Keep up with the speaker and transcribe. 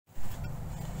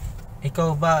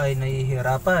Ikaw ba ay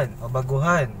nahihirapan o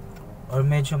baguhan or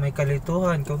medyo may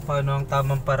kalituhan kung paano ang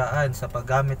tamang paraan sa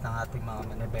paggamit ng ating mga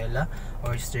manibela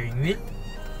or steering wheel?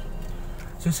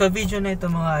 So sa video na ito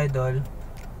mga idol,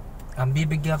 ang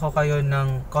bibigyan ko kayo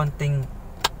ng konting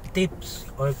tips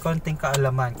or konting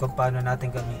kaalaman kung paano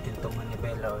natin gamitin itong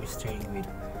manibela or steering wheel.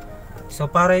 So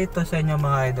para ito sa inyo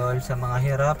mga idol, sa mga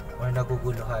hirap or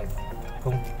naguguluhan.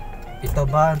 Kung ito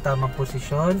ba ang tamang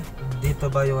posisyon,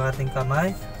 dito ba yung ating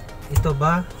kamay, ito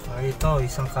ba, o ito,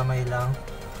 isang kamay lang.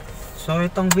 So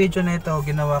itong video na ito,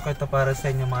 ginawa ko ito para sa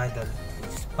inyo mga idol,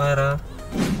 para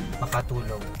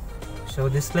makatulong. So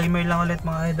disclaimer lang ulit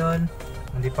mga idol,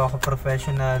 hindi pa ako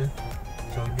professional,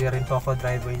 so hindi rin po ako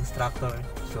driver instructor.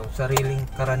 So sariling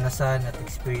karanasan at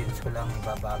experience ko lang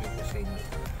ibabahagi ko sa inyo.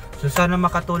 So sana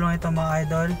makatulong ito mga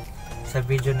idol sa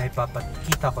video na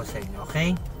ipapakita ko sa inyo,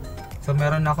 okay? So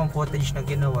meron na akong footage na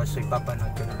ginawa, so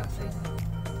ipapanood ko na lang sa inyo.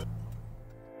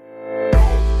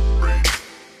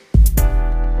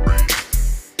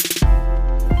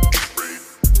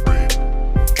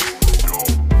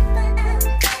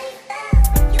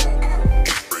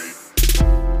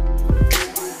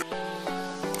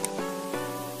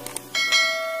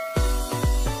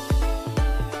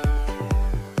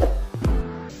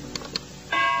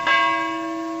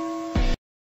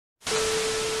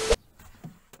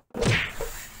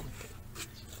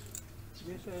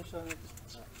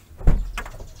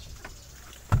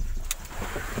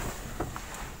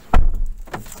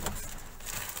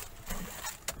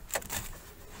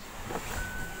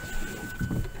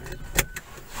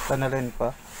 Tanalin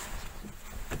pa.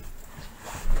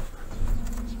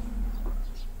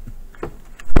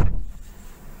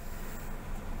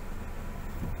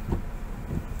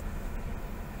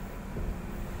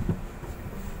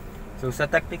 So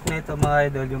sa technique na ito mga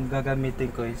idol, yung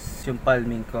gagamitin ko is yung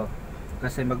palming ko.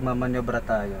 Kasi magmamaniobra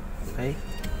tayo. Okay?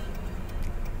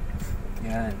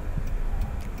 Yan.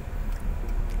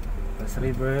 Tapos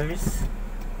reverse.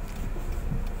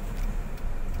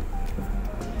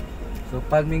 So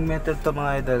palming method to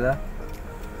mga idol ha.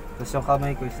 Tapos yung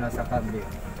kamay ko is nasa cambio.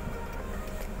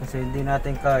 Kasi hindi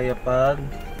natin kaya pag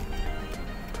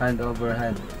hand over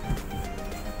hand.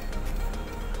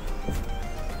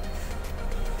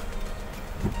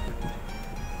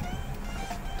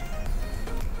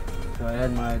 So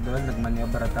ayan mga idol,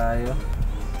 nagmaniobra tayo.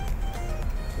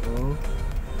 So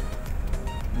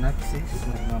next is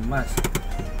magmamas.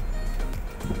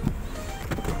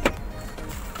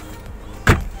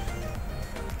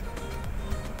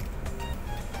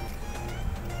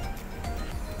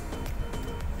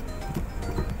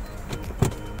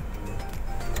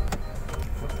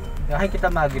 Dahil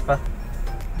kita magi pa.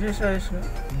 Yes, ayos nga.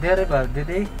 Dere ba?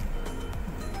 Dede?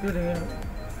 Dere.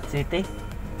 City?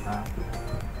 Ah.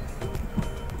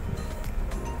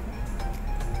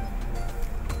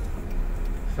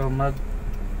 So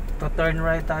to turn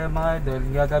right tayo mga idol,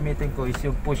 gagamitin ko is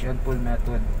yung push and pull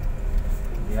method.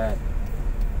 Yan.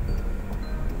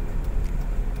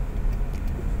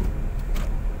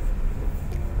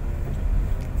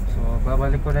 So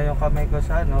babalik ko na yung kamay ko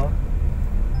sa ano.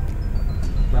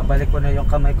 Babalik ko na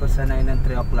yung kamay ko sa 9 and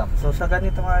 3 o'clock. So sa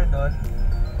ganito mga idol,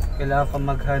 kailangan ko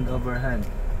mag hand over hand.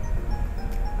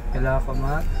 Kailangan ko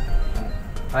mag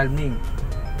palming.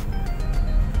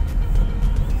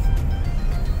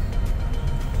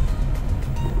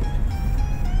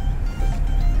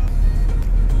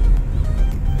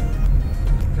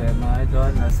 Kaya mga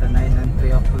idol, nasa 9 and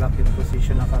 3 o'clock yung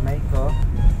position ng kamay ko.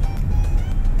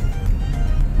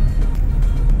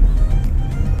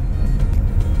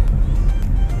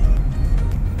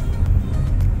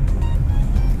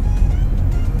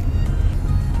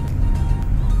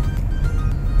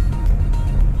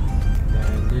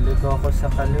 Ako sa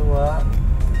kaliwa,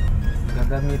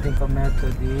 gagamitin ko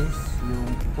method is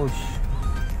yung push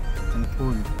and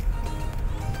pull.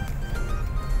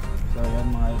 So yan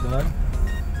mga idol.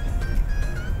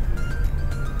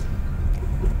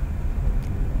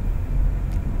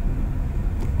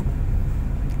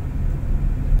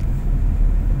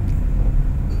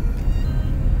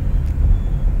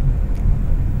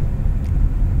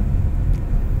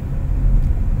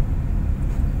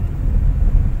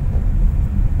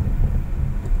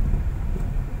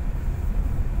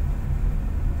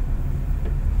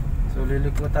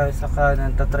 Liliko tayo sa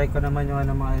kanan. Tatry ko naman yung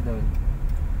ano mga idol,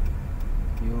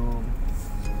 yung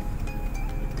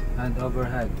hand over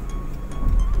hand.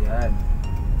 Yan.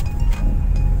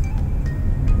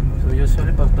 So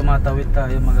usually pag tumatawid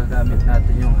tayo, magagamit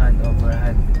natin yung hand over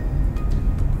hand.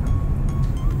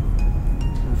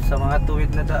 So sa mga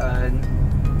tuwid na daan,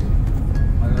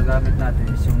 magagamit natin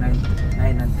is yung 9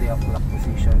 and 3 o'clock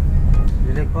position.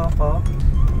 Liliko ako.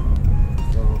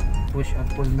 push and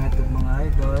pull method mga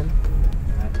idol.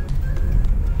 Yan.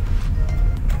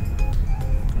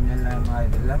 Ganyan lang mga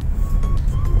idol lang.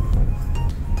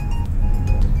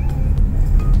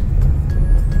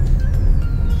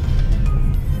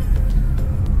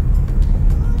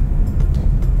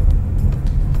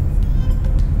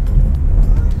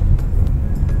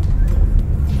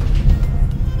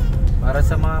 Para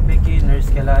sa mga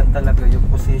beginners, kailangan talaga yung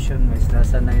position mo is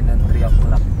nasanay ng 3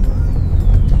 o'clock.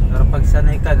 Pero pag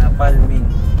sanay ka na, palming.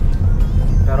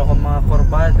 Pero kung mga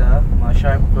kurbada, mga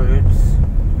sharp curves,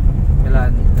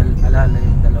 kailangan alala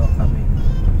yung dalawang kamay.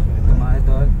 So ito mga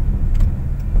idol,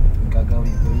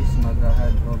 gagawin ko is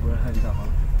mag-hand over hand ako.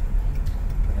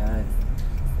 Ayan.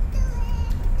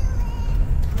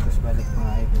 Tapos balik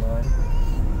mga idol.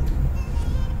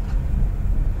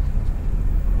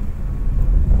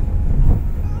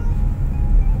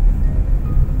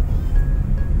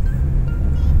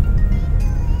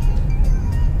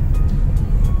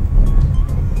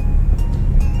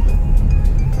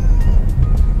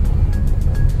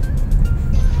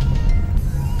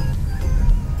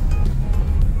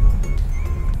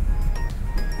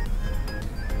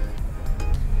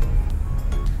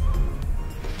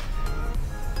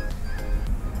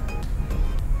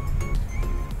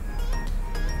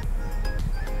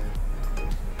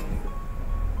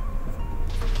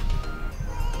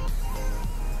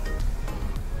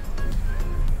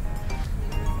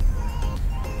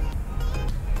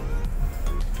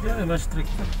 Yan, mas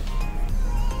strict na.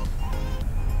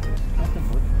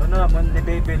 Ano naman ni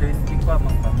Baby Lynn, hindi ko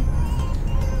amang kami.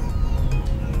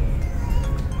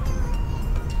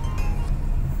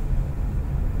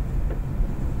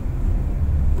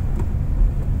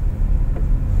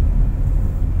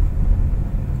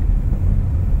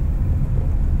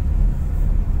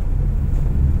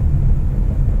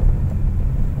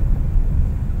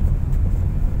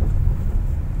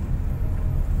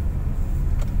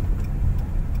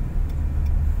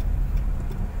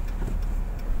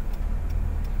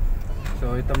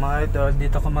 So ito mga idol,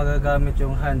 dito ko magagamit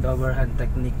yung hand over hand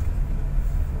technique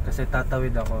kasi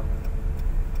tatawid ako.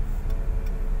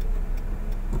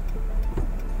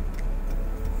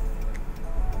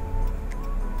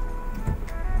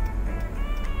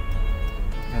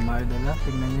 Yan mga idol,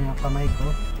 tingnan nyo yung kamay ko.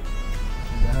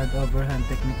 Hand over hand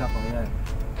technique ako, yan.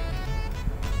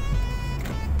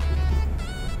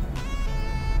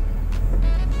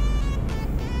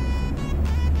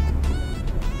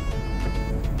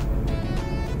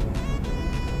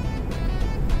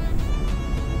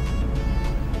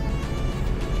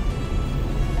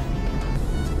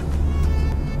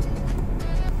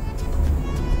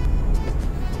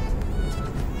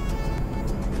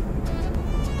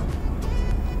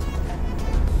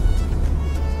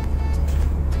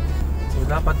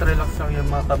 Dapat relax lang yung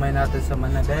mga kamay natin sa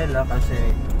Manibela kasi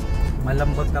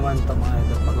malambot naman ito mga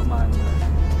idol pag umaandar.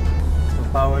 So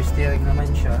power steering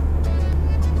naman siya.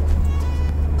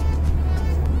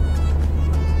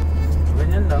 So,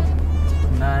 ganyan lang.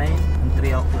 9 and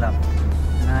 3 o'clock.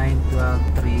 9, 12,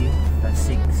 3, plus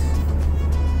 6.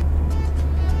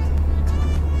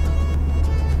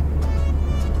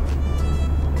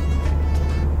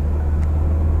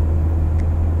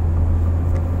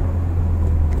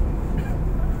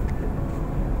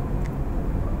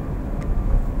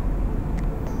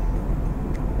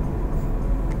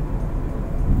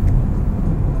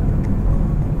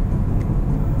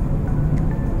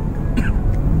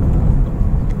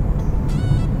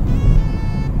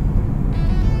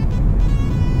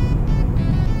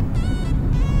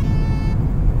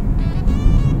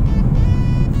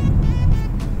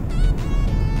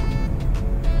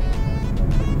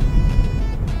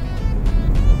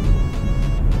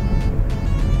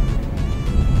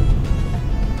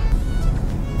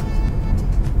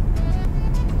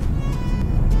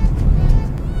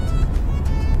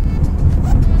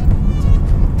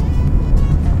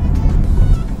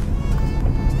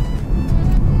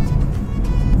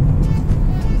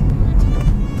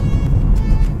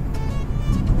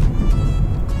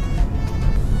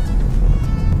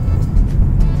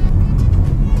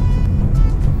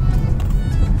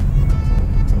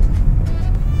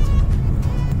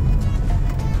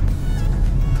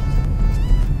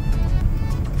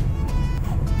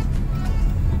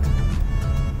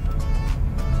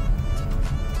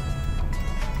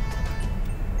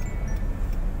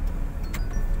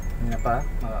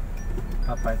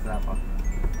 Papark na ako.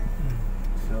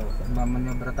 So,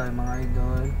 mag.maniobra tayo mga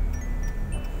idol.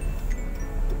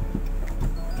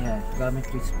 Yan, gamit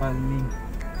ko is palming.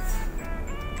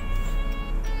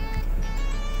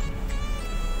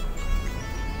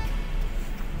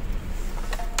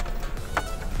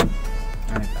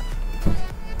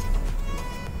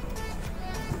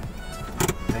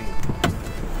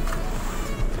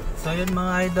 yun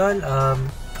mga idol,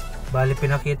 bali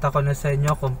pinakita ko na sa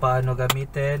inyo kung paano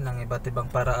gamitin ang iba't ibang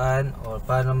paraan o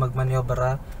paano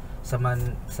magmaniobra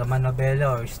sa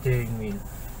manibela or steering wheel.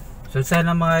 So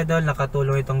sana mga idol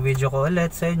nakatulong itong video ko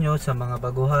ulit sa inyo, sa mga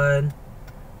baguhan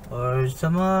or sa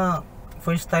mga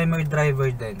first timer driver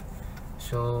din.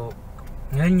 So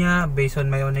ngayon nga, based on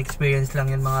my own experience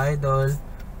lang yun mga idol,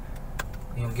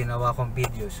 yung ginawa kong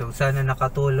video. So sana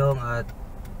nakatulong, at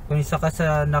kung isa ka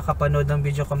sa nakapanood ng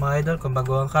video ko mga idol, kung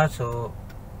baguhan ka, so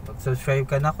mag-subscribe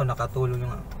ka na kung nakatulong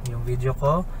yung video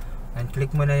ko, and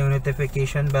click mo na yung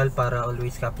notification bell para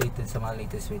always ka updated sa mga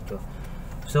latest video.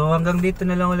 So hanggang dito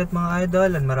na lang ulit mga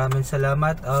idol, and maraming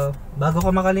salamat. Bago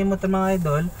ko makalimutan mga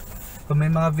idol, kung may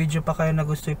mga video pa kayo na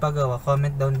gusto ipagawa,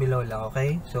 comment down below lang,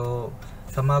 okay? So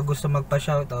sa mga gusto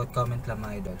magpa-shoutout, comment lang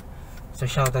mga idol. So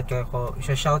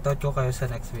shoutout ko kayo sa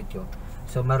next video.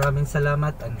 So maraming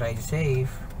salamat and ride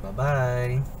safe. Bye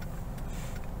bye.